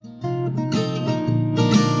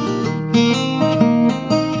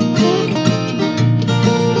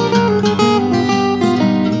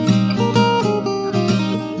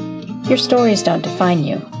Your stories don't define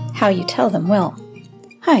you. How you tell them will.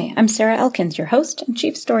 Hi, I'm Sarah Elkins, your host and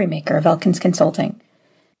chief storymaker of Elkins Consulting.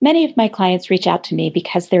 Many of my clients reach out to me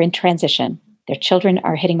because they're in transition. Their children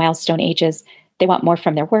are hitting milestone ages. They want more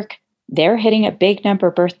from their work. They're hitting a big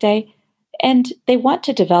number birthday. And they want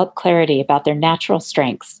to develop clarity about their natural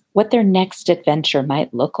strengths, what their next adventure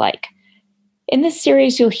might look like. In this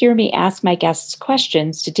series, you'll hear me ask my guests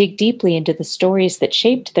questions to dig deeply into the stories that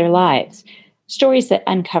shaped their lives, stories that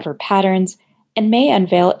uncover patterns and may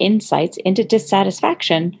unveil insights into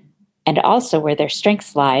dissatisfaction, and also where their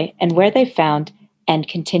strengths lie and where they found and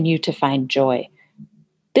continue to find joy.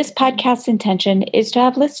 This podcast's intention is to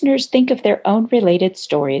have listeners think of their own related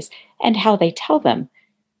stories and how they tell them,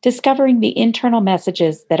 discovering the internal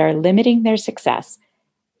messages that are limiting their success,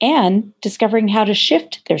 and discovering how to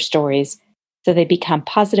shift their stories so they become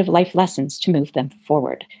positive life lessons to move them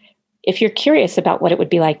forward. If you're curious about what it would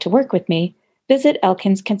be like to work with me, visit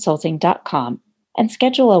elkinsconsulting.com and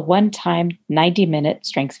schedule a one-time 90-minute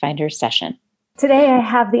StrengthsFinder session. Today, I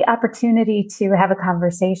have the opportunity to have a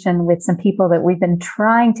conversation with some people that we've been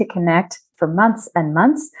trying to connect for months and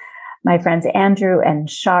months. My friends Andrew and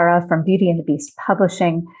Shara from Beauty and the Beast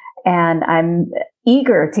Publishing, and I'm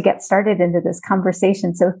eager to get started into this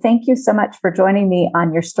conversation. So thank you so much for joining me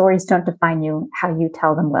on Your Stories Don't Define You, How You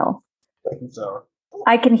Tell Them Will. Thank you, Sarah.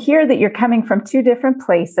 I can hear that you're coming from two different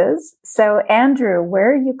places. So Andrew,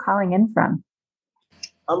 where are you calling in from?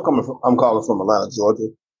 I'm calling from Atlanta, Georgia.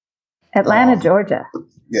 Atlanta, Georgia.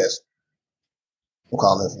 Yes. I'm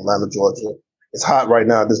calling from Atlanta, Georgia. It's hot right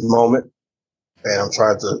now at this moment, and I'm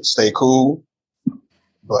trying to stay cool,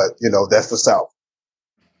 but that's the South.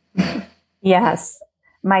 Yes.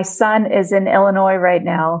 My son is in Illinois right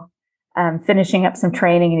now, finishing up some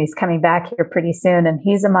training, and he's coming back here pretty soon. And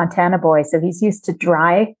he's a Montana boy, so he's used to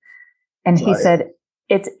dry. And he said,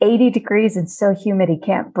 it's 80 degrees and so humid he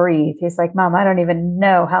can't breathe. He's like, Mom, I don't even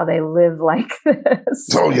know how they live like this.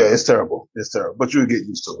 Oh, yeah, it's terrible. It's terrible. But you'll get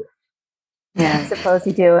used to it. Yeah, I suppose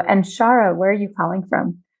you do. And Shara, where are you calling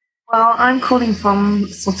from? Well, I'm calling from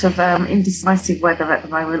sort of indecisive weather at the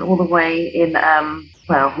moment, all the way in,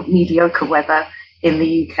 mediocre weather in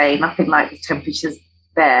the UK. Nothing like the temperatures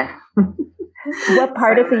there. What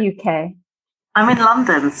part of the UK? I'm in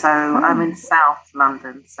London, so I'm in South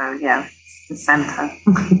London. So, yeah, it's the centre.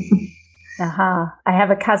 I have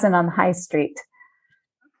a cousin on the High Street.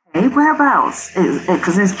 Okay, whereabouts?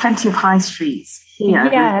 Because there's plenty of high streets here.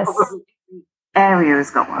 Yes. The area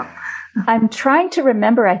has got one. I'm trying to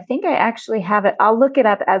remember. I think I actually have it. I'll look it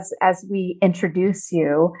up as we introduce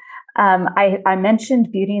you. I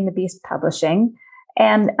mentioned Beauty and the Beast Publishing.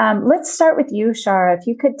 And let's start with you, Shara. If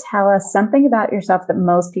you could tell us something about yourself that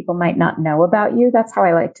most people might not know about you. That's how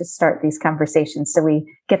I like to start these conversations, so we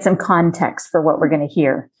get some context for what we're going to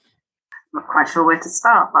hear. Not quite sure where to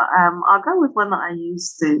start, but I'll go with one that I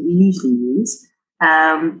usually use.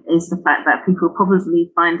 Is the fact that people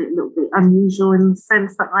probably find it a little bit unusual in the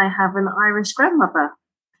sense that I have an Irish grandmother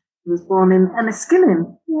who was born in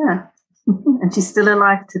Enniskillen. Yeah. And she's still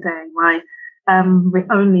alive today. My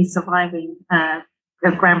only surviving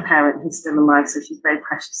grandparent who's still alive, so she's very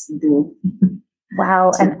precious and dear.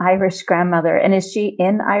 Wow, an Irish grandmother. And is she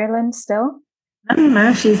in Ireland still?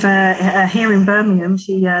 No, she's here in Birmingham.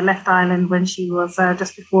 She left Ireland when she was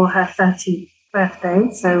just before her 30th birthday,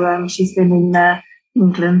 so she's been in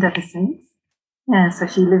England ever since. Yeah, so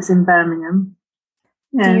she lives in Birmingham.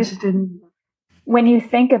 Yeah, when you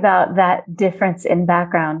think about that difference in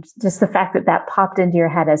background, just the fact that popped into your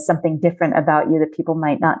head as something different about you that people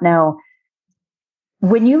might not know,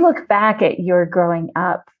 when you look back at your growing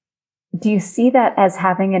up, do you see that as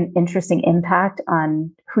having an interesting impact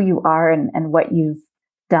on who you are and what you've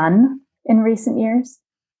done in recent years?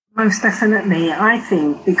 Most definitely, I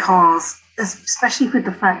think, because especially with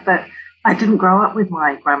the fact that I didn't grow up with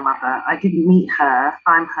my grandmother. I didn't meet her.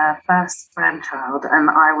 I'm her first grandchild, and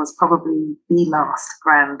I was probably the last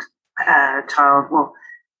grandchild. Well,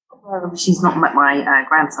 she's not met my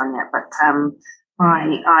grandson yet, but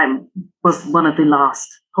I was one of the last,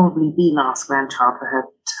 probably the last grandchild for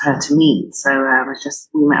her to meet. So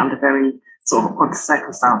we met under very sort of odd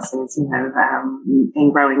circumstances,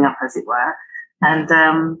 in growing up, as it were. And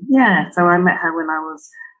so I met her when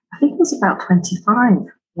I think it was about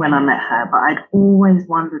 25 when I met her, but I'd always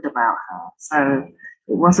wondered about her. So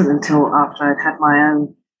it wasn't until after I'd had my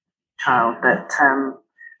own child that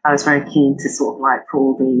I was very keen to sort of like put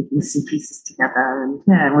all the missing pieces together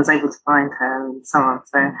and was able to find her and so on.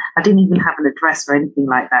 So I didn't even have an address or anything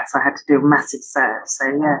like that. So I had to do a massive search. So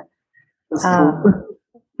yeah, it was cool.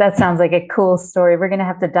 That sounds like a cool story. We're going to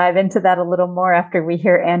have to dive into that a little more after we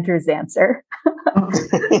hear Andrew's answer.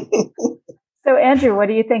 So, Andrew, what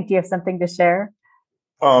do you think? Do you have something to share?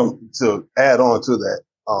 To add on to that,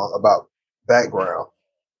 about background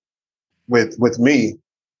with me,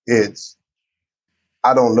 it's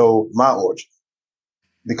I don't know my origin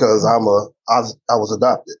because I was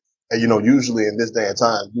adopted, and usually in this day and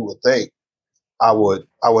time, you would think I would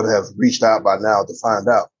have reached out by now to find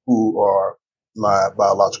out who are my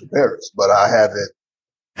biological parents, but I haven't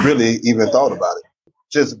really even thought about it.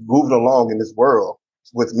 Just moving along in this world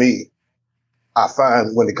with me, I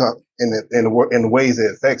find when it comes in the ways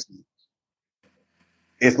it affects me,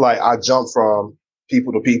 it's like I jump from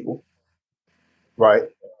people to people, right?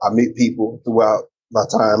 I meet people throughout my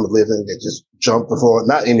time of living that just jump before,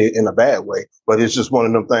 not in a bad way, but it's just one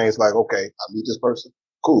of them things like, okay, I meet this person,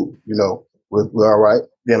 cool, we're all right.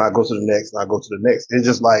 Then I go to the next, and I go to the next. It's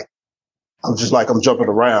just like I'm jumping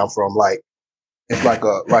around from like it's like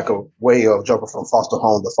a way of jumping from foster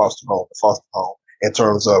home to foster home to foster home in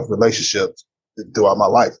terms of relationships throughout my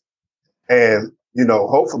life. And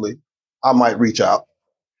hopefully, I might reach out.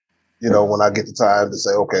 When I get the time to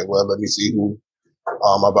say, okay, well, let me see who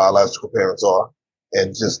my biological parents are,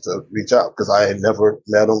 and just to reach out because I had never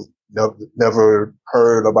met them, never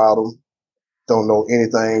heard about them, don't know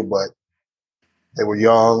anything, but they were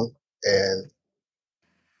young and,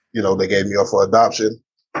 they gave me up for adoption,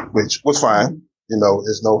 which was fine.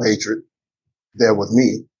 There's no hatred there with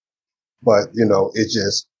me, but, it's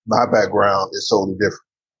just my background is totally different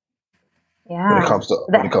when it comes to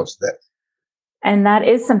that. And that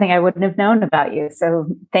is something I wouldn't have known about you. So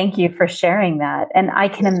thank you for sharing that. And I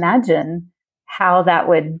can imagine how that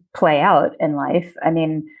would play out in life. I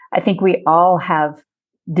mean, I think we all have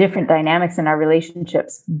different dynamics in our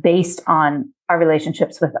relationships based on our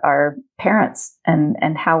relationships with our parents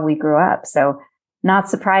and how we grew up. So not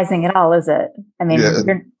surprising at all, is it? I mean,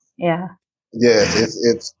 yeah. Yeah,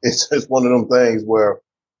 it's one of them things where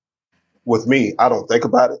with me, I don't think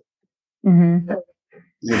about it. Mm-hmm.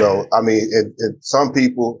 I mean, some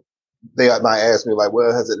people, they might ask me like,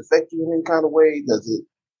 well, has it affected you in any kind of way? Does it,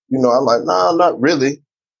 I'm like, nah, not really,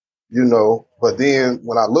 but then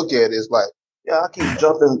when I look at it, it's like, yeah, I keep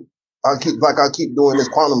jumping. I keep doing this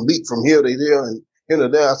quantum leap from here to there and here to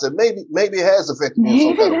there. I said, maybe it has affected me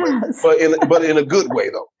in some kind of way, but in a good way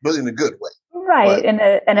though, but in a good way. Right. In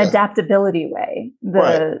an adaptability way.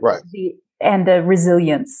 Right. And a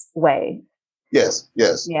resilience way. Yes.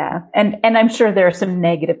 Yeah. And I'm sure there are some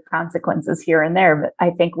negative consequences here and there, but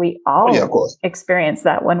I think we all of course experience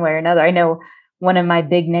that one way or another. I know one of my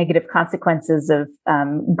big negative consequences of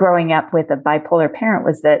growing up with a bipolar parent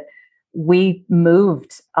was that we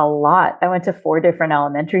moved a lot. I went to 4 different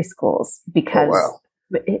elementary schools because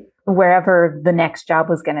wherever the next job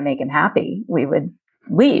was going to make him happy, we would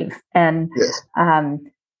leave. And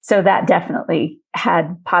so that definitely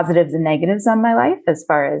had positives and negatives on my life as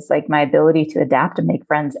far as like my ability to adapt and make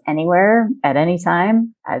friends anywhere at any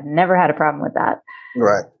time. I've never had a problem with that.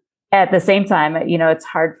 Right. At the same time, it's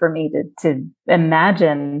hard for me to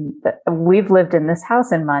imagine that we've lived in this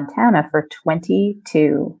house in Montana for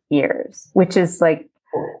 22 years, which is like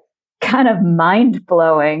kind of mind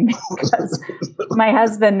blowing because my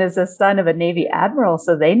husband is a son of a Navy admiral.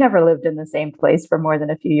 So they never lived in the same place for more than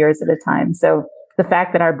a few years at a time. So the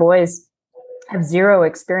fact that our boys have zero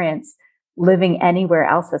experience living anywhere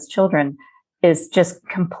else as children is just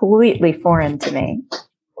completely foreign to me.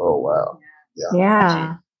 Oh, wow.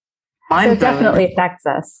 Yeah. So it definitely affects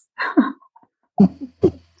us.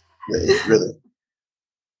 Really.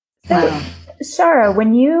 So, Shara,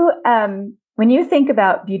 when you think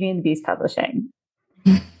about Beauty and the Beast publishing,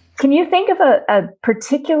 can you think of a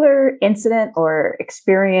particular incident or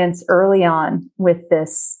experience early on with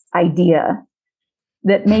this idea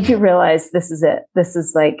that made you realize this is it? This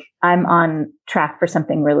is like, I'm on track for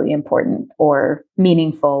something really important or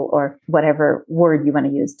meaningful or whatever word you want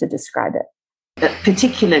to use to describe it.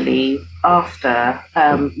 Particularly after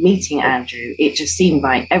meeting Andrew, it just seemed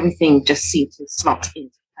like everything just seemed to slot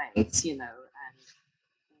into place, and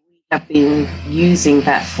we have been using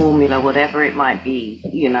that formula, whatever it might be,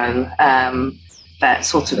 that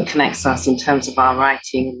sort of connects us in terms of our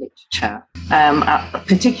writing and literature.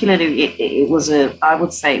 Particularly, I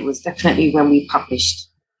would say it was definitely when we published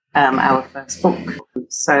our first book.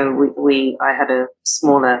 So I had a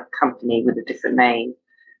smaller company with a different name,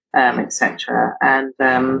 etc. And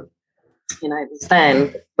it was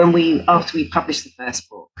then after we published the first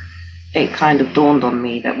book, it kind of dawned on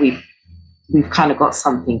me that we've kind of got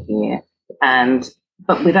something here.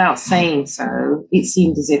 But without saying so, it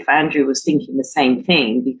seemed as if Andrew was thinking the same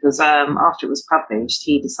thing because after it was published,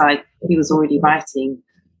 he decided he was already writing,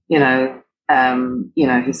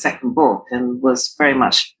 his second book and was very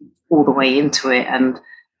much all the way into it. And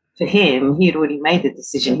for him, he had already made the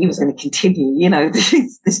decision. He was going to continue,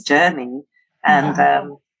 this journey.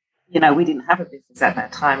 And, we didn't have a business at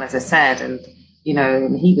that time, as I said, and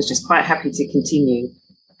he was just quite happy to continue.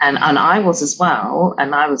 And I was as well.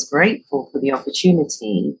 And I was grateful for the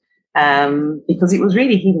opportunity because it was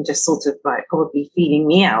really him just sort of like probably feeling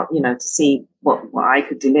me out, to see what I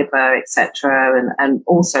could deliver, etc. And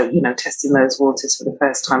also, testing those waters for the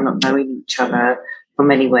first time, not knowing each other from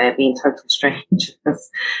anywhere, being total strangers.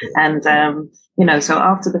 And, so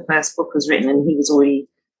after the first book was written and he was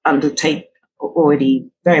already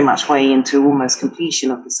very much way into almost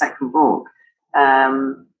completion of the second book,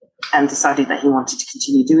 and decided that he wanted to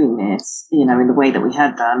continue doing this, in the way that we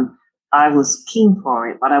had done, I was keen for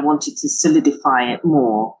it, but I wanted to solidify it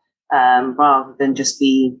more, rather than just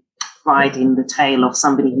be riding the tail of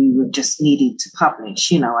somebody who just needed to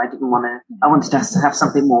publish. I wanted us to have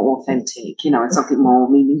something more authentic, and something more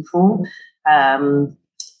meaningful.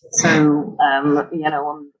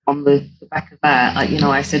 On the back of that,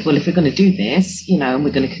 I said, well, if we're going to do this, and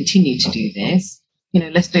we're going to continue to do this,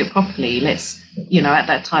 let's do it properly. Let's, at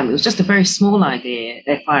that time, it was just a very small idea,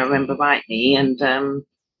 if I remember rightly. And,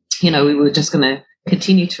 we were just going to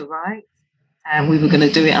continue to write. And we were going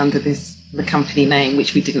to do it under the company name,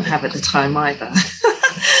 which we didn't have at the time either.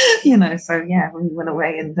 So, we went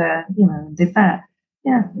away and, did that.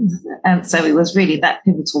 Yeah. And so it was really that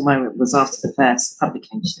pivotal moment was after the first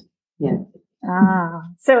publication. Yeah.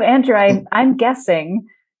 So Andrew, I'm guessing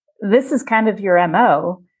this is kind of your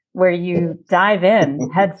MO, where you dive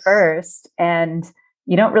in head first and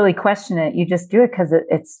you don't really question it. You just do it because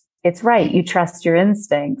it's right. You trust your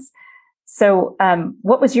instincts. So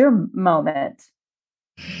what was your moment?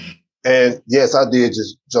 And yes, I did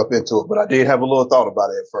just jump into it, but I did have a little thought about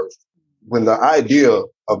it at first. When the idea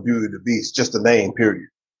of Beauty and the Beast, just the name period,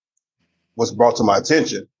 was brought to my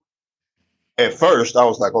attention, at first I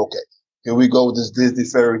was like, okay, here we go with this Disney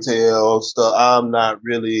fairy tale stuff. I'm not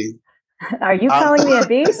really... Are you calling me a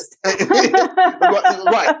beast?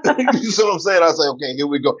 Right. You see what I'm saying? I say, okay, here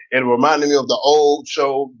we go. And it reminded me of the old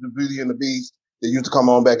show, The Beauty and the Beast, that used to come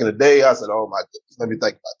on back in the day. I said, oh my goodness, let me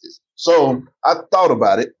think about this. So I thought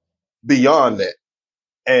about it beyond that.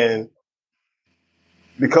 And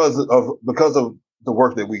because of the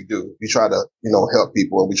work that we do, we try to, help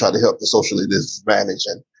people, and we try to help the socially disadvantaged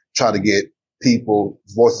and try to get people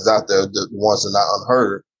voices out there, the ones that are not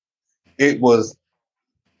unheard. It's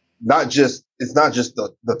not just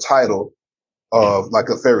the title of like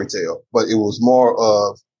a fairy tale, but it was more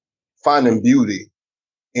of finding beauty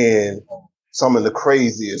in some of the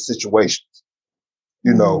craziest situations,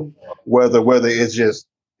 whether it's just,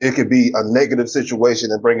 it could be a negative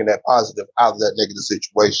situation and bringing that positive out of that negative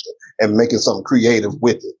situation and making something creative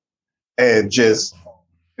with it, and just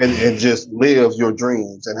live your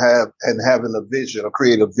dreams and having a vision, a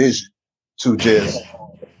creative vision to just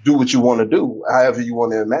do what you want to do, however you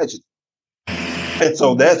want to imagine it. And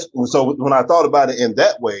so so when I thought about it in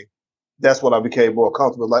that way, that's when I became more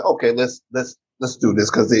comfortable. Like, okay, let's do this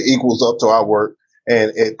because it equals up to our work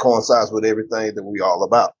and it coincides with everything that we all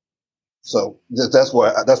about. So that's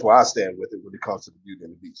why I stand with it when it comes to the Beauty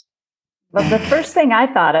and the Beast. Well, the first thing I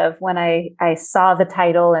thought of when I saw the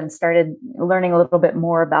title and started learning a little bit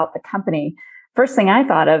more about the company, first thing I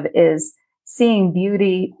thought of is seeing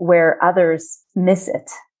beauty where others miss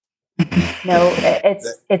it.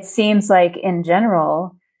 It seems like in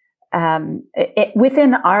general,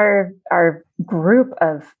 within our group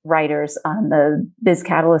of writers on the Biz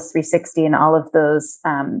Catalyst 360 and all of those,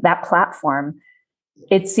 that platform,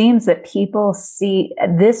 it seems that people see,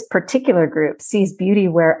 this particular group sees beauty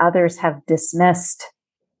where others have dismissed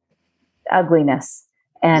ugliness.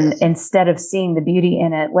 And instead of seeing the beauty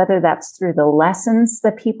in it, whether that's through the lessons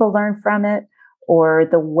that people learn from it or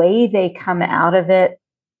the way they come out of it,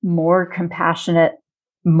 more compassionate,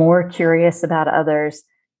 more curious about others,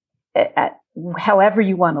 however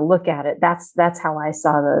you want to look at it, that's how I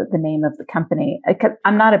saw the name of the company.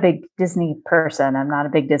 I'm not a big Disney person. I'm not a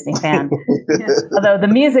big Disney fan. Although the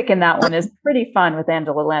music in that one is pretty fun with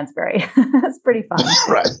Angela Lansbury. It's pretty fun.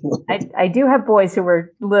 Right. I do have boys who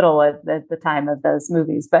were little at the time of those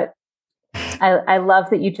movies, but I love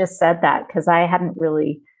that you just said that because I hadn't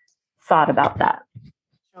really thought about that.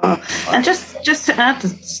 And just to add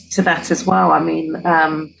to that as well, I mean,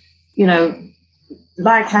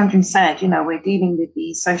 like Andrew said, we're dealing with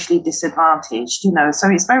the socially disadvantaged, so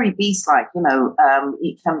it's very beast-like,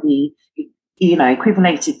 it can be,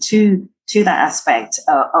 equivalated to that aspect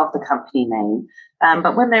of the company name.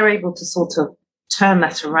 But when they're able to sort of turn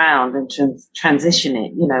that around and transition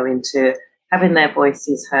it, into having their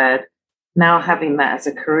voices heard, now having that as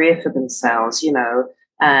a career for themselves,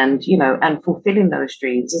 and, and fulfilling those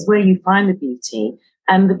dreams is where you find the beauty.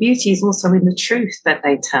 And the beauty is also in the truth that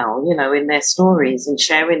they tell, in their stories and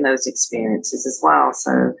sharing those experiences as well.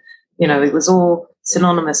 So, it was all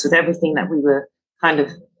synonymous with everything that we were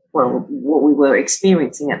what we were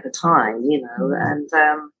experiencing at the time, and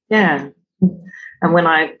yeah. And when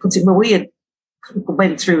I put it, we had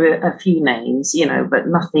went through a few names, but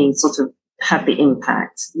nothing sort of had the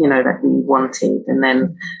impact, that we wanted. And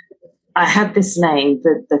then I had this name,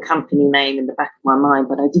 the company name in the back of my mind,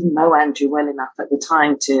 but I didn't know Andrew well enough at the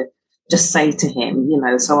time to just say to him,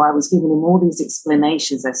 so I was giving him all these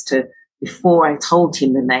explanations before I told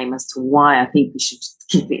him the name as to why I think we should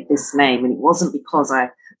give it this name. And it wasn't because I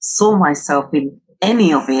saw myself in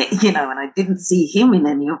any of it, and I didn't see him in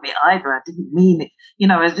any of it either. I didn't mean it.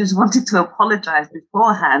 I just wanted to apologize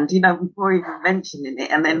beforehand, before even mentioning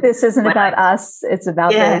it. And then this isn't about us. It's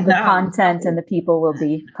about the content and the people we'll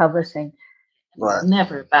be publishing. Right.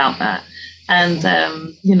 Never about that. And,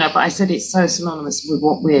 but I said it's so synonymous with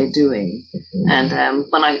what we're doing. And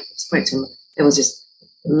when I spoke to him, it was just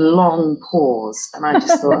long pause. And I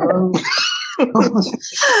just thought, oh,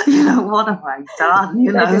 what have I done?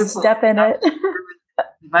 Just step in it.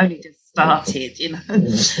 We've only just started,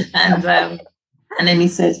 and then he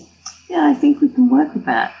said, yeah, I think we can work with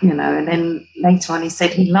that, and then later on he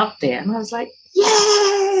said he loved it. And I was like,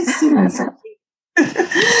 yes, yeah.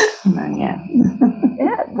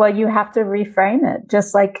 Yeah, well, you have to reframe it,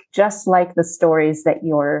 just like the stories that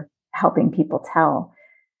you're helping people tell.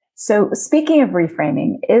 So speaking of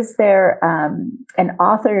reframing, is there an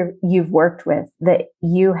author you've worked with that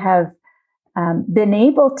you have been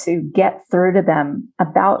able to get through to them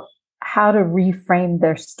about how to reframe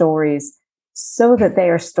their stories so that they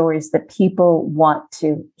are stories that people want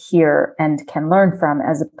to hear and can learn from,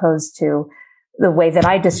 as opposed to the way that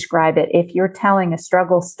I describe it? If you're telling a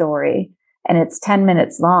struggle story and it's 10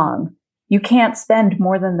 minutes long, you can't spend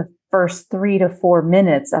more than the first 3 to 4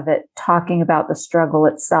 minutes of it talking about the struggle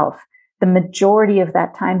itself. The majority of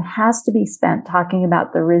that time has to be spent talking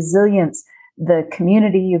about the resilience, the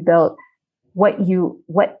community you built,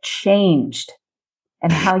 what changed,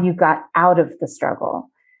 and how you got out of the struggle.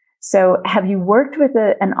 So have you worked with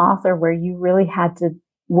an author where you really had to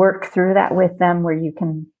work through that with them, where you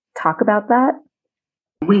can talk about that?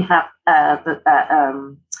 We have a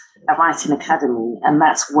writing academy, and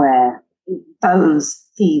that's where those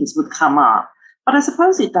themes would come up. But I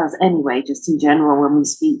suppose it does anyway, just in general, when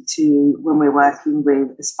we're working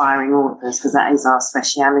with aspiring authors, because that is our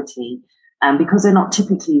speciality. And because they're not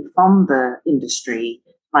typically from the industry,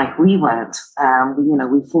 like we weren't,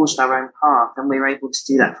 we forged our own path, and we were able to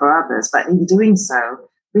do that for others. But in doing so,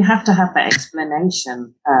 we have to have that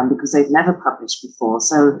explanation because they've never published before.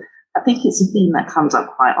 So I think it's a theme that comes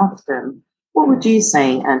up quite often. What would you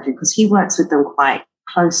say, Andrew? Because he works with them quite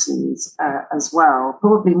closely as well,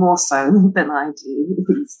 probably more so than I do.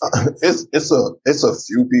 It's a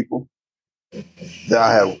few people that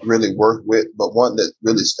I have really worked with, but one that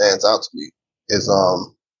really stands out to me is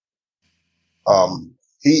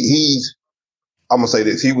he's I'm gonna say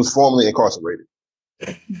this. He was formerly incarcerated,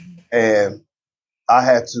 and I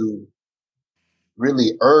had to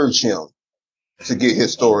really urge him to get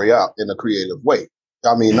his story out in a creative way.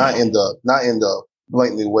 I mean, not in the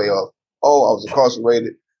blatantly way of, oh, I was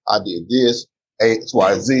incarcerated, I did this, X,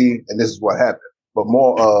 Y, Z, and this is what happened, but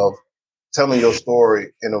more of telling your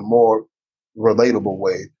story in a more relatable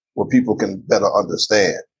way where people can better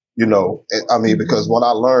understand. Because when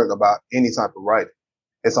I learned about any type of writing,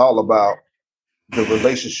 it's all about the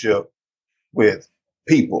relationship with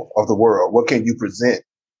people of the world. What can you present?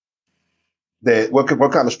 What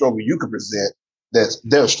kind of struggle you can present that's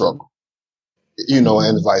their struggle,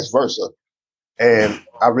 and vice versa. And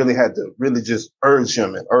I really had to really just urge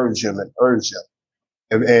him.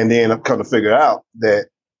 And then I've come to figure out that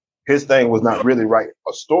his thing was not really writing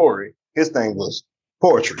a story. His thing was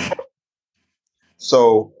poetry.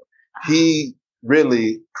 So he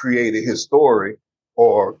really created his story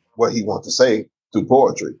or what he wanted to say through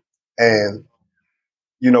poetry. And,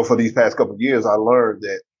 for these past couple of years, I learned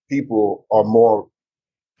that people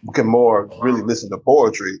can more really listen to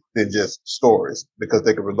poetry than just stories because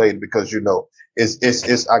they can relate. Because,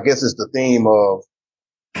 it's I guess it's the theme of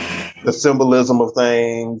the symbolism of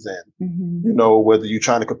things and, whether you're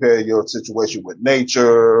trying to compare your situation with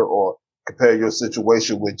nature or compare your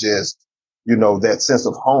situation with just, that sense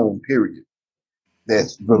of home, period,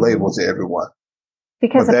 that's relatable to everyone.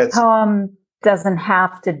 Because a poem doesn't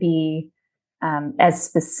have to be as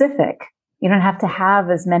specific. You don't have to have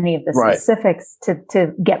as many of the specifics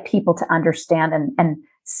to get people to understand and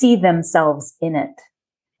see themselves in it.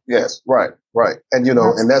 Yes, right. And,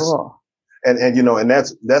 and that's cool. And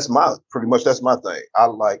that's my pretty much that's my thing. I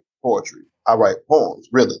like poetry. I write poems,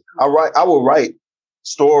 really. I will write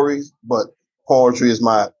stories, but poetry is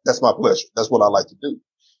that's my pleasure. That's what I like to do.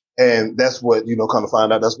 And that's what, kind of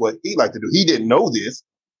find out that's what he liked to do. He didn't know this.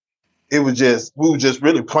 We were just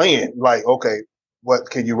really playing like, okay, what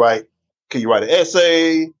can you write? Can you write an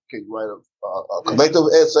essay? Can you write a collective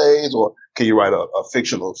of essays, or can you write a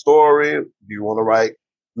fictional story? Do you want to write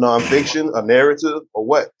nonfiction, a narrative, or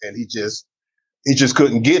what? And he just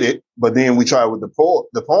couldn't get it. But then we tried with the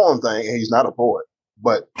poem thing, and he's not a poet,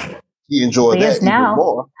 but he enjoyed that even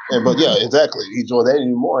more. But yeah, exactly, he enjoyed that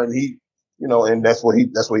even more, and and that's what he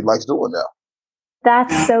likes doing now.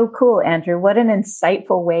 That's so cool, Andrew. What an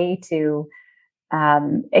insightful way to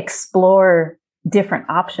explore different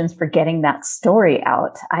options for getting that story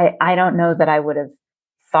out. I don't know that I would have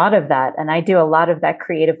thought of that. And I do a lot of that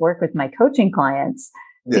creative work with my coaching clients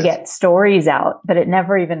to get stories out, but it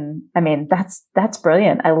never even, that's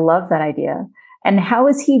brilliant. I love that idea. And how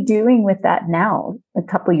is he doing with that now, a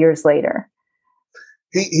couple years later?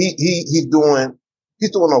 He's doing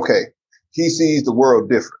okay. He sees the world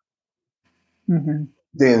different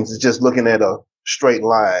than just looking at a straight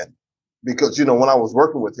line. Because, when I was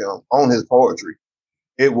working with him on his poetry,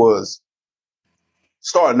 it was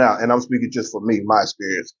starting out, and I'm speaking just for me, my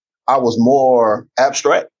experience, I was more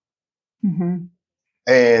abstract.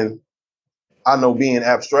 And I know being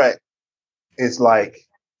abstract, it's like,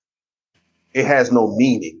 it has no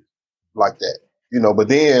meaning like that, but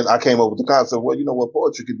then I came up with the concept, well,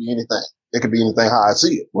 poetry could be anything. It could be anything how I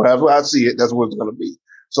see it. Whatever I see it, that's what it's going to be.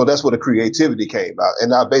 So that's where the creativity came out.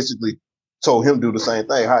 And I basically told him to do the same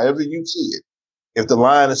thing. However you see it. If the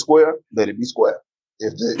line is square, let it be square.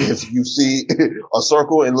 If you see a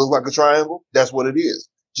circle and it looks like a triangle, that's what it is.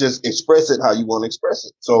 Just express it how you want to express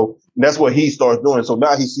it. So that's what he starts doing. So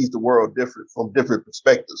now he sees the world different from different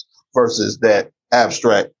perspectives versus that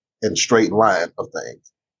abstract and straight line of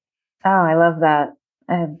things. Oh, I love that.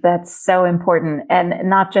 That's so important. And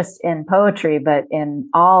not just in poetry, but in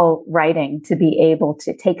all writing, to be able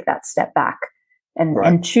to take that step back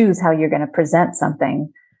and choose how you're going to present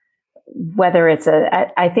something. Whether it's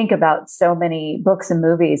I think about so many books and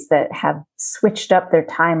movies that have switched up their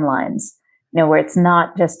timelines, where it's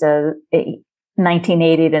not just a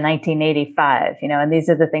 1980 to 1985, and these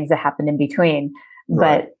are the things that happen in between,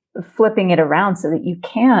 but flipping it around so that you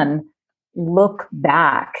can look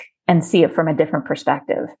back and see it from a different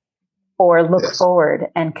perspective, or look forward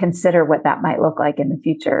and consider what that might look like in the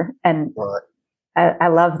future. And I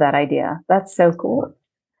love that idea. That's so cool.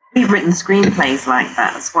 We've written screenplays like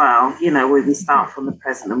that as well, where we start from the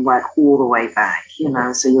present and work all the way back,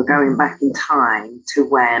 so you're going back in time to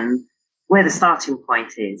where the starting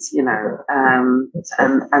point is, and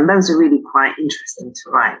those are really quite interesting to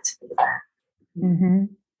write.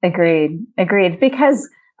 Agreed. Because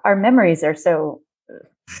our memories are so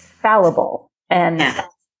fallible, and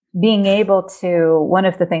being able to, one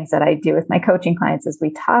of the things that I do with my coaching clients is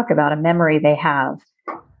we talk about a memory they have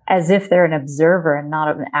as if they're an observer and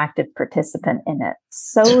not an active participant in it,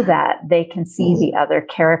 so that they can see the other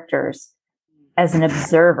characters as an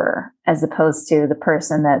observer, as opposed to the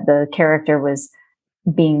person that the character was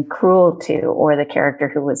being cruel to, or the character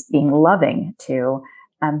who was being loving to,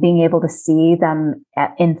 being able to see them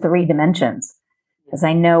in 3 dimensions. Because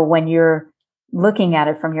I know when you're looking at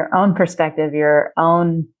it from your own perspective, your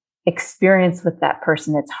own experience with that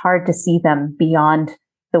person, it's hard to see them beyond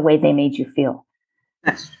the way they made you feel.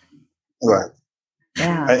 Right.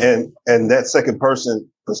 Yeah. And that second person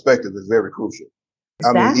perspective is very crucial.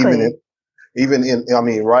 Exactly. Even in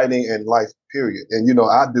writing and life, period. And,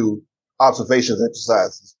 I do observations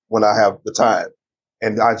exercises when I have the time,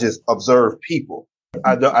 and I just observe people.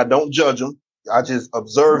 I don't judge them. I just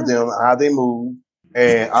observe them, how they move,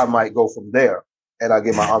 and I might go from there, and I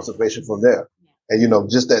get my observation from there. And,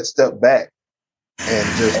 just that step back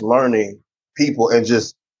and just learning people and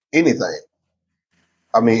just anything.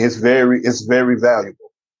 It's very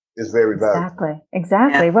valuable. It's very valuable.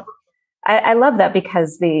 Exactly. Yeah. Well, I love that,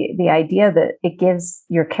 because the idea that it gives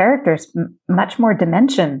your characters much more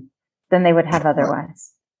dimension than they would have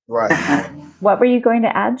otherwise. Right. What were you going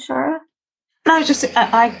to add, Shara? No,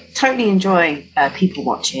 I totally enjoy people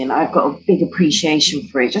watching. I've got a big appreciation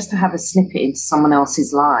for it, just to have a snippet into someone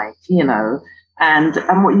else's life, and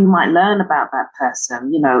what you might learn about that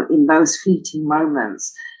person, in those fleeting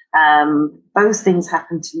moments. Those things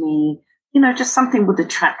happen to me, just something would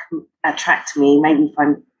attract me. Maybe if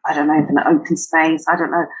I'm, I don't know, in an open space, I don't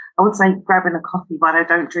know. I would say grabbing a coffee, but I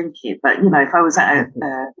don't drink it. But, if I was at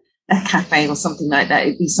a cafe or something like that,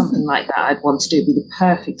 it'd be something like that I'd want to do. It'd be the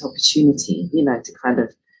perfect opportunity, to kind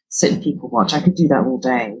of sit and people watch. I could do that all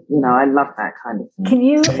day. I love that kind of thing.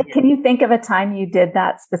 Can you think of a time you did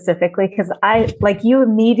that specifically? Because you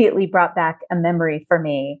immediately brought back a memory for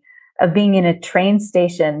me of being in a train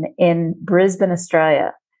station in Brisbane,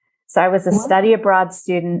 Australia. So I was a study abroad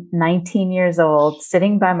student, 19 years old,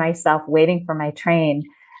 sitting by myself, waiting for my train,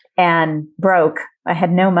 and broke. I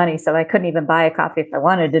had no money, so I couldn't even buy a coffee if I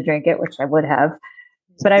wanted to drink it, which I would have.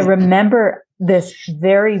 But I remember this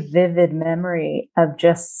very vivid memory of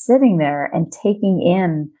just sitting there and taking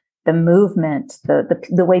in the movement,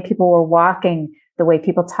 the way people were walking, the way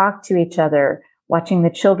people talked to each other, watching the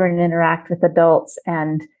children interact with adults,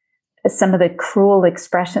 and some of the cruel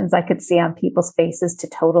expressions I could see on people's faces to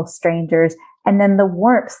total strangers, and then the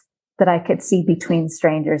warmth that I could see between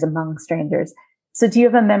strangers, among strangers. So do you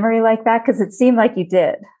have a memory like that? Because it seemed like you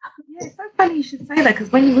did. Yeah, it's so funny you should say that,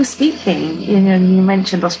 because when you were speaking, you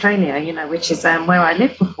mentioned Australia, which is where I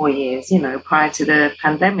lived for 4 years, prior to the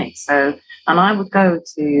pandemic. So, and I would go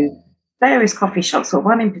to various coffee shops, or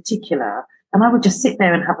one in particular, and I would just sit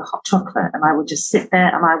there and have a hot chocolate, and I would just sit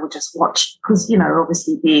there and I would just watch, because,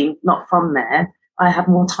 obviously being not from there, I have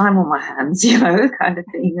more time on my hands, kind of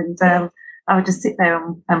thing. And I would just sit there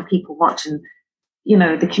and people watch, and,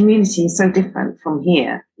 the community is so different from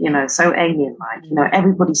here, so alien-like,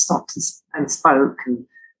 everybody stopped and spoke and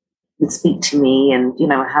would speak to me and,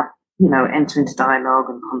 have, enter into dialogue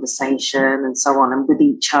and conversation and so on, and with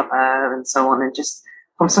each other and so on, and just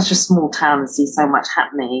from such a small town and see so much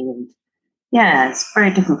happening. And yeah, it's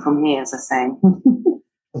very different from here, as I say.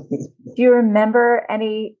 Do you remember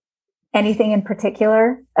anything in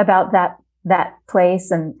particular about that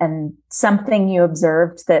place and something you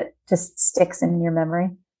observed that just sticks in your memory?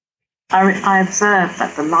 I observed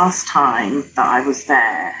that the last time that I was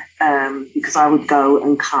there, because I would go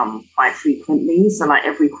and come quite frequently, so like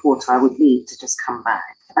every quarter I would leave to just come back,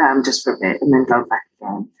 just for a bit and then go back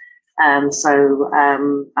again. I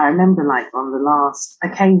remember, like, on the last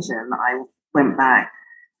occasion I went back,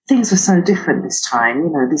 things were so different this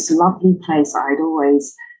time. This lovely place I'd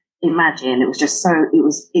always imagined. It was just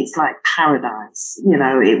it's like paradise.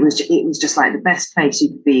 It was just like the best place you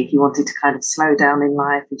could be if you wanted to kind of slow down in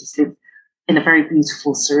life and just live in a very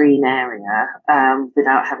beautiful, serene area,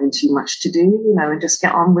 without having too much to do, and just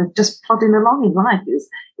get on with just plodding along in life. It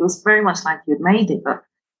was very much like you had made it. But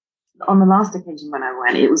on the last occasion when I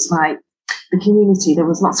went, it was like the community, there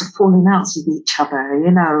was lots of falling outs with each other,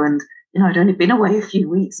 and, I'd only been away a few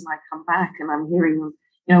weeks, and I come baall and I'm hearing,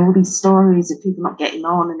 all these stories of people not getting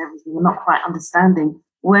on and everything, and not quite understanding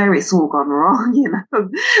where it's all gone wrong,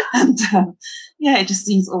 and it just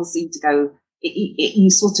all seemed to go, you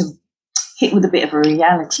sort of hit with a bit of a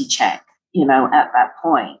reality check, at that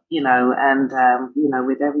point, and,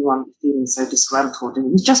 with everyone feeling so disgruntled. And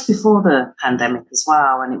it was just before the pandemic as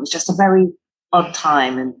well. And it was just a very odd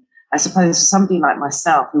time. And I suppose for somebody like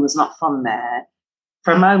myself, who was not from there,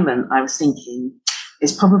 for a moment, I was thinking,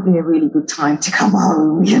 it's probably a really good time to come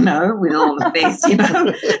home, with all of this,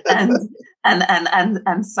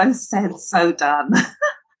 and so said, so done.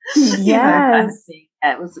 Yes. Kind of thing.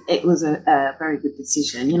 It was a very good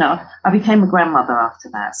decision. I became a grandmother after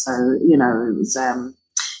that. So,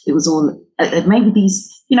 it was all, maybe these,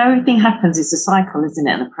 everything happens. It's a cycle, isn't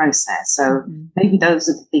it? And a process. So maybe those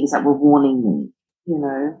are the things that were warning me,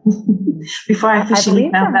 before I officially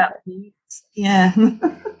found out. Yeah.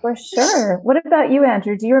 For sure. What about you,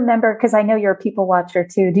 Andrew? Do you remember, because I know you're a people watcher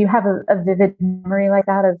too, do you have a vivid memory like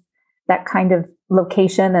that of that kind of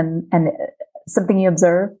location and something you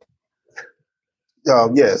observed?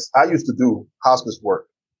 Yes, I used to do hospice work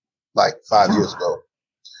like 5 years ago.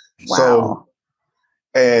 Wow. So,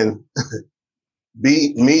 and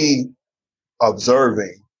me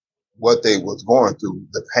observing what they was going through,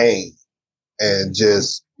 the pain, and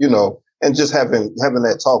just, and just having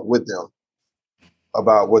that talk with them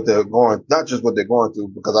about what they're not just what they're going through,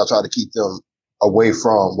 because I try to keep them away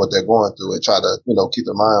from what they're going through and try to, keep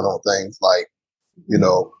their mind on things like,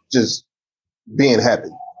 just being happy.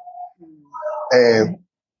 And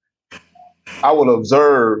I would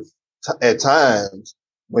observe at times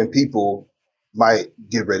when people might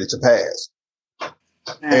get ready to pass.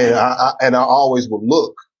 And I always would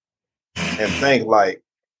look and think, like,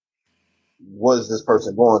 what is this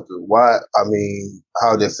person going through? Why? I mean,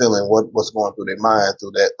 how they're feeling, what's going through their mind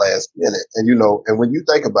through that last minute. And, and when you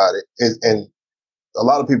think about it, and a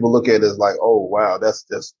lot of people look at it as like, oh, wow, that's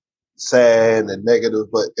just sad and negative.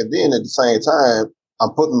 And then at the same time,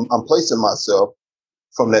 I'm placing myself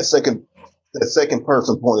from that second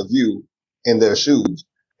person point of view in their shoes.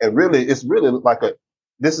 And really, it's really like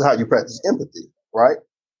this is how you practice empathy, right?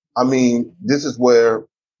 I mean, this is where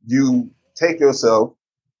you take yourself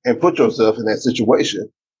and put yourself in that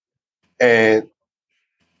situation and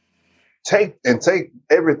take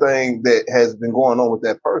everything that has been going on with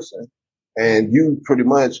that person, and you pretty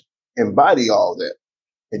much embody all that,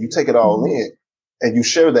 and you take it all in, and you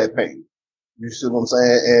share that pain. You see what I'm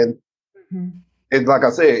saying? And it's like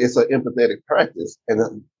I said, it's an empathetic practice,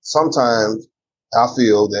 and sometimes I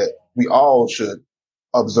feel that we all should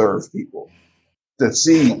observe people to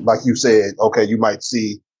see, like you said, okay, you might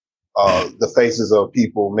see the faces of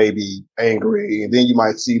people maybe angry, and then you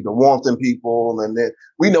might see the warmth in people, and then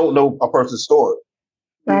we don't know a person's story.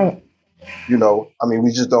 Right. You know, I mean,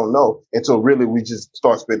 we just don't know until really we just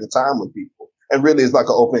start spending time with people. And really it's like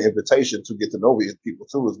an open invitation to get to know these people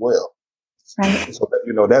too as well. Right. So that,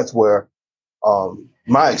 you know, that's where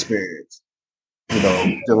my experience, you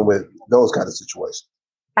know, dealing with those kind of situations.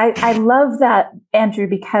 I love that, Andrew,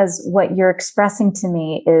 because what you're expressing to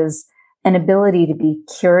me is an ability to be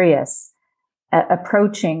curious,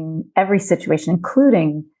 approaching every situation,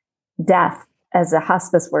 including death as a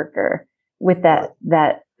hospice worker, with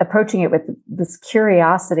that approaching it with this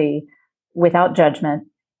curiosity without judgment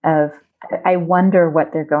of, I wonder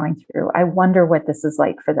what they're going through. I wonder what this is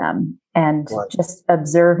like for them, and just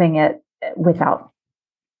observing it without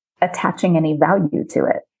attaching any value to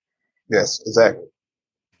it. Yes, exactly.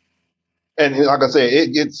 And like I said,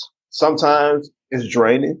 it's sometimes it's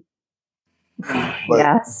draining. But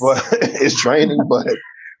it's draining.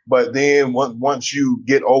 But then once you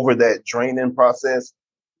get over that draining process,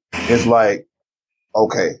 it's like,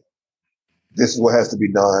 okay, this is what has to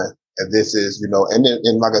be done, and this is, you know,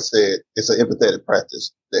 and like I said, it's an empathetic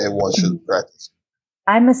practice that everyone should practice.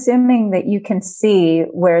 I'm assuming that you can see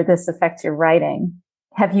where this affects your writing.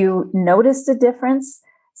 Have you noticed a difference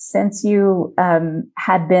since you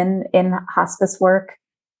had been in hospice work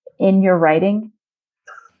in your writing?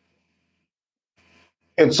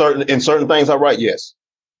 In certain things I write, yes.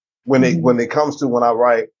 When it comes to when I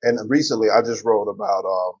write, and recently I just wrote about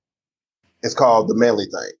it's called The Manly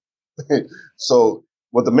Thing. So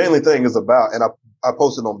what The Manly Thing is about, and I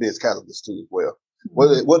posted on Biz Catalyst too as well.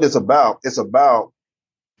 What it's about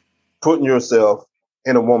putting yourself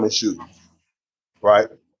in a woman's shoes, right?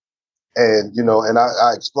 And, you know, and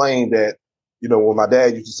I explained that, you know, when my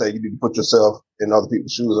dad used to say, you need to put yourself in other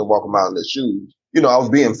people's shoes and walk them out in their shoes, you know, I was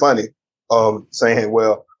being funny, saying,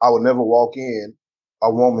 well, I would never walk in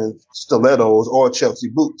a woman's stilettos or Chelsea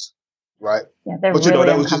boots, right? Yeah, they're but, you really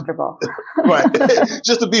know, that uncomfortable. Was just, right,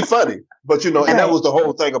 just to be funny. But, you know, and that was the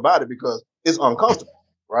whole thing about it, because it's uncomfortable,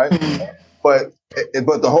 right? But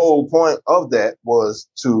the whole point of that was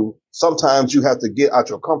to, sometimes you have to get out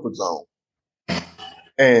your comfort zone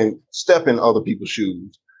and step in other people's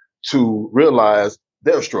shoes to realize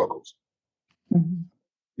their struggles.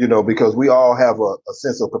 You know, because we all have a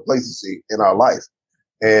sense of complacency in our life.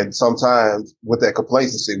 And sometimes with that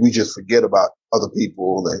complacency, we just forget about other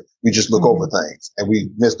people, and we just look over things and we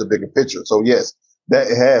miss the bigger picture. So yes, that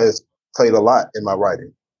has played a lot in my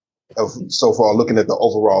writing of so far, looking at the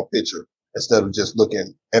overall picture instead of just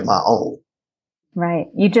looking at my own. Right.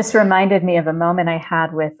 You just reminded me of a moment I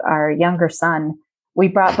had with our younger son. We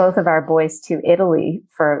brought both of our boys to Italy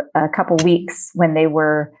for a couple weeks when they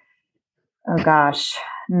were,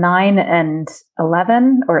 9 and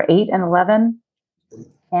 11 or 8 and 11.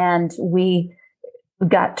 And we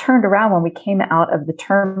got turned around when we came out of the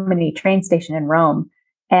Termini train station in Rome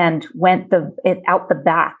and went out the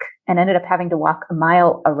back and ended up having to walk a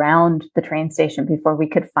mile around the train station before we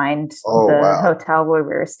could find hotel where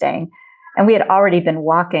we were staying. And we had already been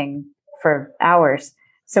walking for hours.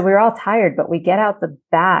 So we were all tired, but we get out the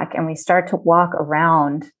back and we start to walk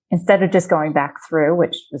around instead of just going back through,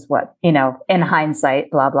 which is what, you know, in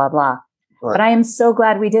hindsight, blah, blah, blah. Right. But I am so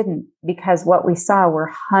glad we didn't, because what we saw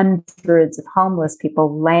were hundreds of homeless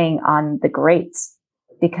people laying on the grates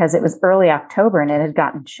because it was early October and it had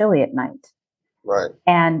gotten chilly at night. Right.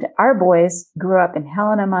 And our boys grew up in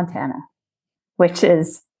Helena, Montana, which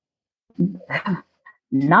is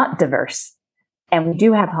not diverse. And we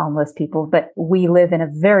do have homeless people, but we live in a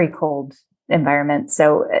very cold environment.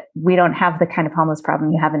 So we don't have the kind of homeless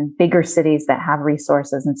problem you have in bigger cities that have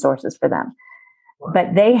resources and sources for them.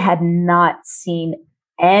 But they had not seen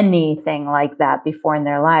anything like that before in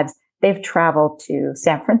their lives. They've traveled to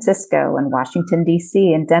San Francisco and Washington,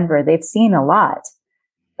 D.C. and Denver. They've seen a lot,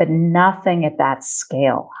 but nothing at that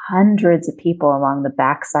scale. Hundreds of people along the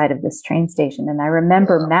backside of this train station. And I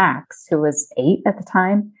remember Max, who was 8 at the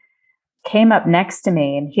time, came up next to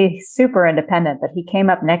me, and he's super independent, but he came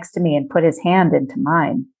up next to me and put his hand into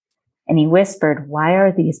mine. And he whispered, "Why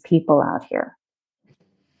are these people out here?"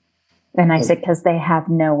 And I said, because they have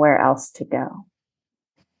nowhere else to go.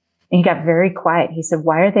 And he got very quiet. He said,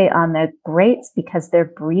 "Why are they on the grates?" Because they're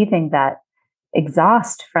breathing that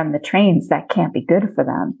exhaust from the trains, that can't be good for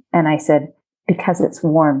them. And I said, because it's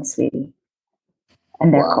warm, sweetie,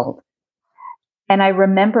 and they're cold. And I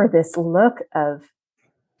remember this look of,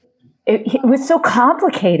 it was so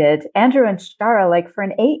complicated. Andrew and Shara, like for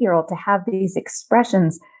an 8-year-old to have these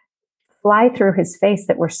expressions fly through his face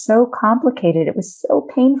that were so complicated. It was so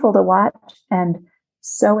painful to watch and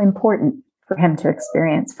so important for him to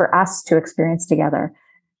experience, for us to experience together.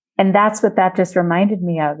 And that's what that just reminded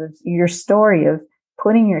me of your story of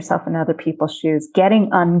putting yourself in other people's shoes, getting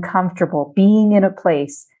uncomfortable, being in a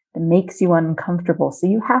place that makes you uncomfortable. So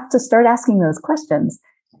you have to start asking those questions.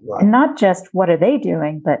 Right. And not just what are they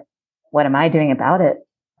doing, but what am I doing about it?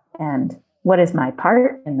 And what is my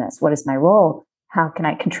part in this? What is my role? How can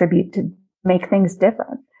I contribute to make things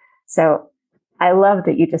different? So I love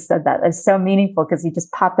that you just said that. It's so meaningful because you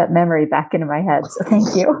just popped that memory back into my head. So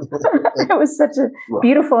thank you. It was such a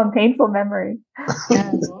beautiful and painful memory.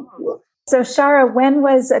 So Shara, when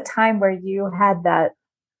was a time where you had that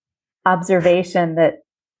observation that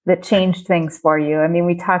changed things for you? I mean,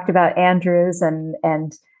 we talked about Andrews and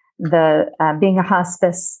the being a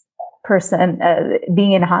hospice person,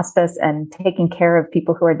 being in hospice and taking care of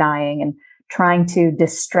people who are dying and trying to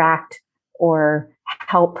distract or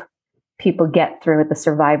help people get through it, the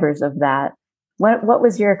survivors of that. What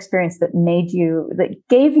was your experience that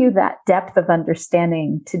gave you that depth of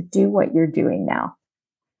understanding to do what you're doing now?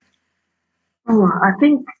 Oh, I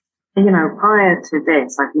think, prior to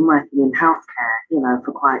this, I've been working in healthcare,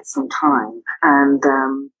 for quite some time. And,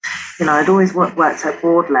 I'd always worked at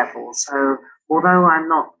board level. So although I'm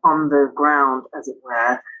not on the ground, as it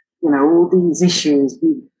were, all these issues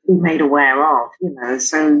we made aware of,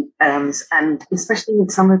 so, and especially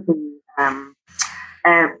with some of the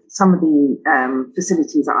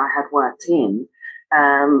facilities that I had worked in,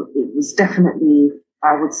 it was definitely,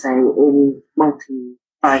 I would say, in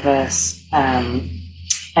multi-diverse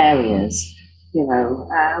areas,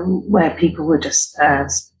 where people were just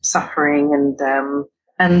suffering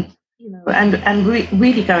and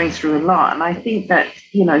really going through a lot. And I think that,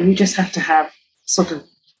 you just have to have sort of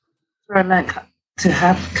to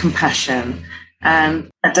have compassion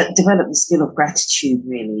and develop the skill of gratitude,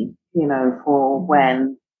 really, for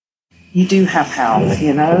when you do have health,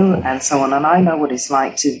 and so on. And I know what it's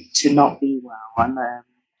like to not be well. And,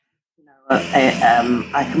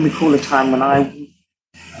 I can recall a time when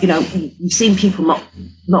you've seen people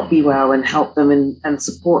not be well and help them and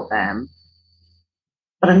support them.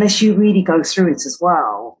 But unless you really go through it as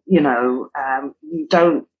well, you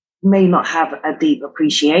may not have a deep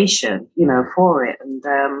appreciation, for it. And,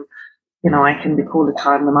 I can recall a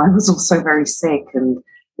time when I was also very sick and,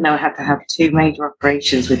 I had to have 2 major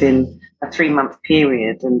operations within a 3-month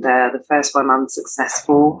period. And the first one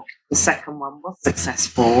unsuccessful, the second one was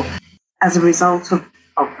successful. As a result of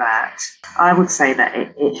that, I would say that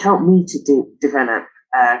it helped me to develop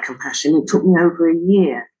compassion. It took me over a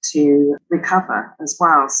year to recover as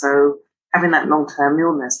well. So having that long-term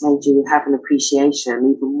illness made you have an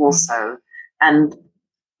appreciation even more so. And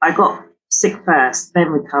I got sick first, then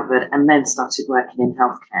recovered, and then started working in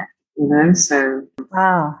healthcare, so.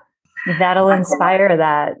 Wow. That'll inspire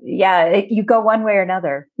that. Yeah, you go one way or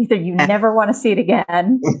another. Either you never want to see it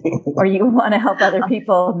again, or you want to help other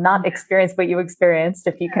people not experience what you experienced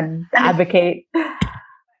if you can advocate.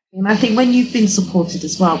 And I think when you've been supported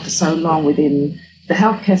as well for so long within the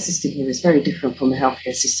healthcare system here is very different from the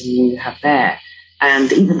healthcare system you have there.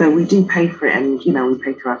 And even though we do pay for it and, we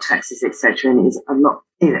pay for our taxes, etc., and it is a lot,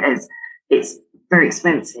 it's very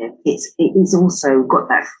expensive. It is also got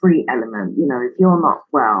that free element. If you're not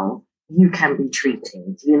well, you can be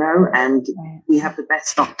treated, and we have the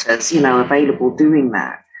best doctors, available doing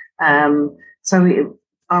that.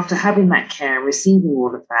 After having that care, receiving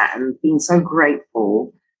all of that and being so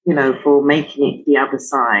grateful, for making it the other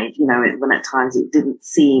side, when at times it didn't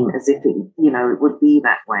seem as if it, it would be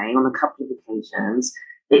that way on a couple of occasions,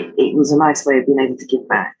 it was a nice way of being able to give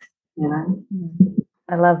back,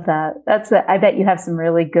 I love that. I bet you have some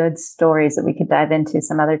really good stories that we could dive into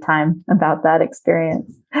some other time about that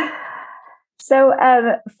experience. So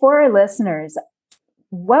for our listeners,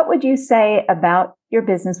 what would you say about your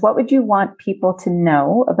business? What would you want people to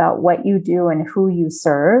know about what you do and who you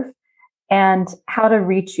serve and how to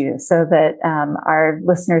reach you so that our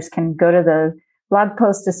listeners can go to the blog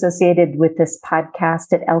post associated with this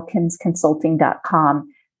podcast at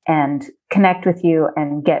elkinsconsulting.com and connect with you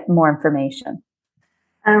and get more information?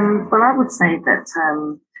 Well, I would say that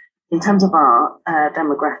in terms of our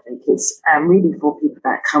demographic, it's really for people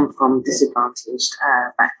that come from disadvantaged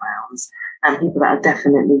backgrounds and people that are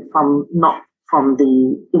definitely not from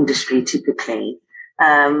the industry typically.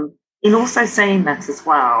 in also saying that as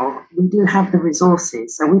well, we do have the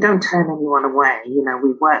resources, so we don't turn anyone away.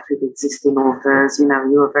 We work with existing authors. You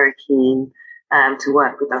are very keen to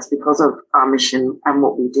work with us because of our mission and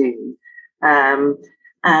what we do.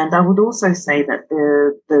 And I would also say that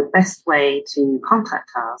the best way to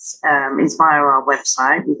contact us is via our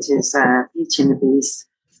website, which is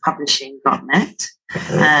beautyandthebeastpublishing.net.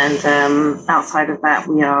 And outside of that,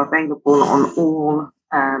 we are available on all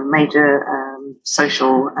major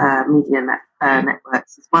social media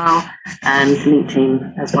networks as well, and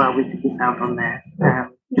LinkedIn as well. We can be found on there.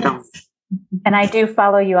 And I do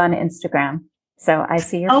follow you on Instagram, so I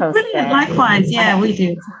see your posts. Oh, brilliant! There. Likewise, yeah, we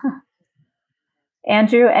do.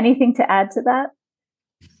 Andrew, anything to add to that?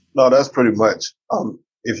 No, that's pretty much.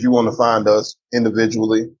 If you want to find us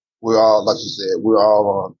individually, we're all, like you said, we're all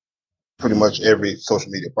on pretty much every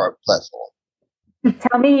social media platform.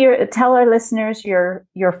 Tell our listeners your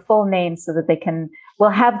full name so that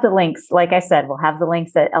we'll have the links. Like I said, we'll have the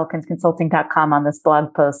links at elkinsconsulting.com on this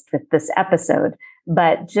blog post with this episode.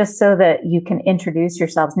 But just so that you can introduce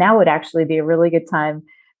yourselves, now would actually be a really good time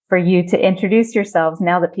for you to introduce yourselves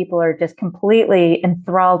now that people are just completely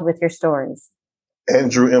enthralled with your stories.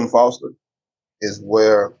 Andrew M. Foster is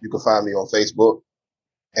where you can find me on Facebook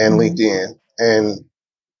and LinkedIn, and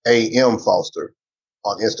A.M. Foster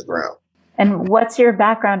on Instagram. And what's your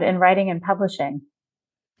background in writing and publishing?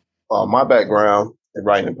 My background in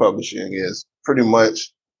writing and publishing is pretty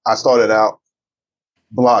much, I started out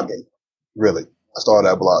blogging, really. I started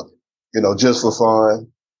out blogging, just for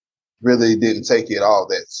fun. Really didn't take it all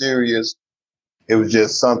that serious. It was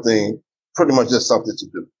just pretty much just something to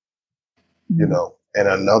do, and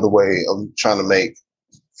another way of trying to make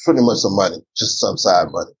pretty much some money, just some side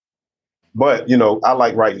money. But, I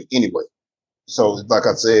like writing anyway. So like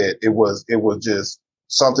I said, it was just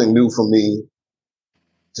something new for me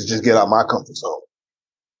to just get out my comfort zone.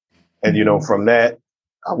 And, from that,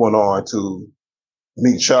 I went on to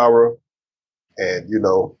meet Shara, and,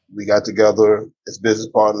 we got together as business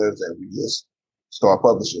partners and we just started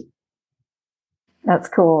publishing. That's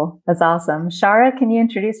cool. That's awesome. Shara, can you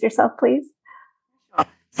introduce yourself, please?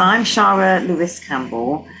 So I'm Shara Lewis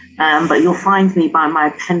Campbell, but you'll find me by my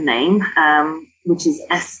pen name, which is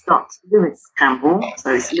S. Lewis Campbell.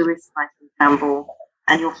 So it's Lewis Campbell,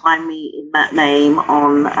 and you'll find me in that name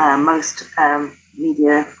on most social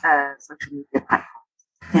media platforms.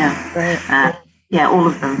 Yeah, great. Yeah, all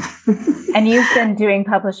of them. And you've been doing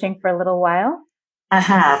publishing for a little while? I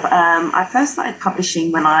have. I first started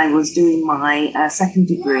publishing when I was doing my second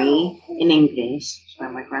degree in English.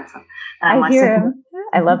 Sorry, my grandson. I hear him.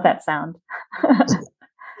 I love that sound.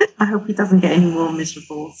 I hope he doesn't get any more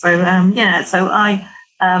miserable. So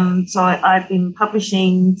I've been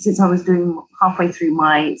publishing since I was doing halfway through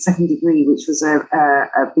my second degree, which was a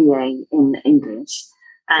BA in English,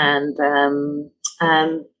 and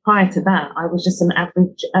prior to that, I was just an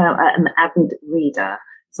avid reader.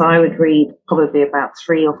 So I would read probably about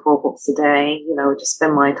 3 or 4 books a day. Just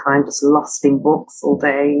spend my time just lost in books all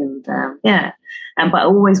day, and but I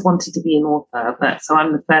always wanted to be an author. But so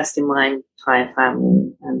I'm the first in my entire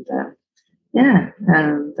family, and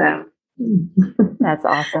that's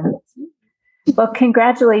awesome. Well,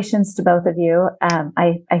 congratulations to both of you.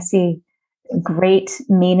 I see great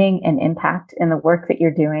meaning and impact in the work that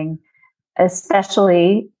you're doing,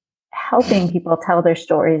 especially helping people tell their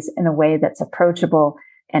stories in a way that's approachable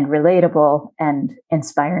and relatable and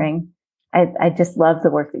inspiring. I just love the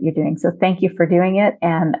work that you're doing. So thank you for doing it.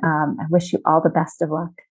 And I wish you all the best of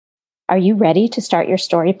luck. Are you ready to start your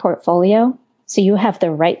story portfolio so you have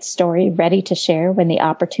the right story ready to share when the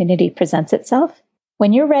opportunity presents itself?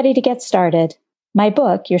 When you're ready to get started, my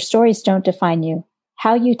book, Your Stories Don't Define You,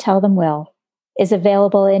 How You Tell Them Will, is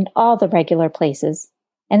available in all the regular places.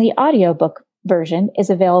 And the audiobook version is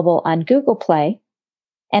available on Google Play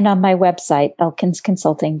and on my website,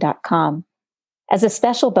 elkinsconsulting.com. As a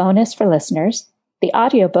special bonus for listeners, the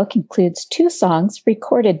audiobook includes 2 songs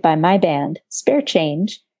recorded by my band, Spare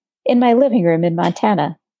Change, in my living room in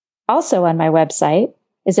Montana. Also on my website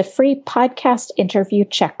is a free podcast interview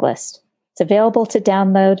checklist. It's available to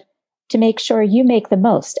download to make sure you make the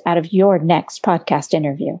most out of your next podcast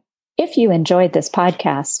interview. If you enjoyed this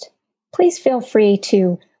podcast, please feel free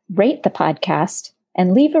to rate the podcast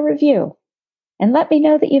and leave a review. And let me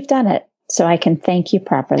know that you've done it so I can thank you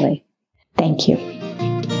properly. Thank you.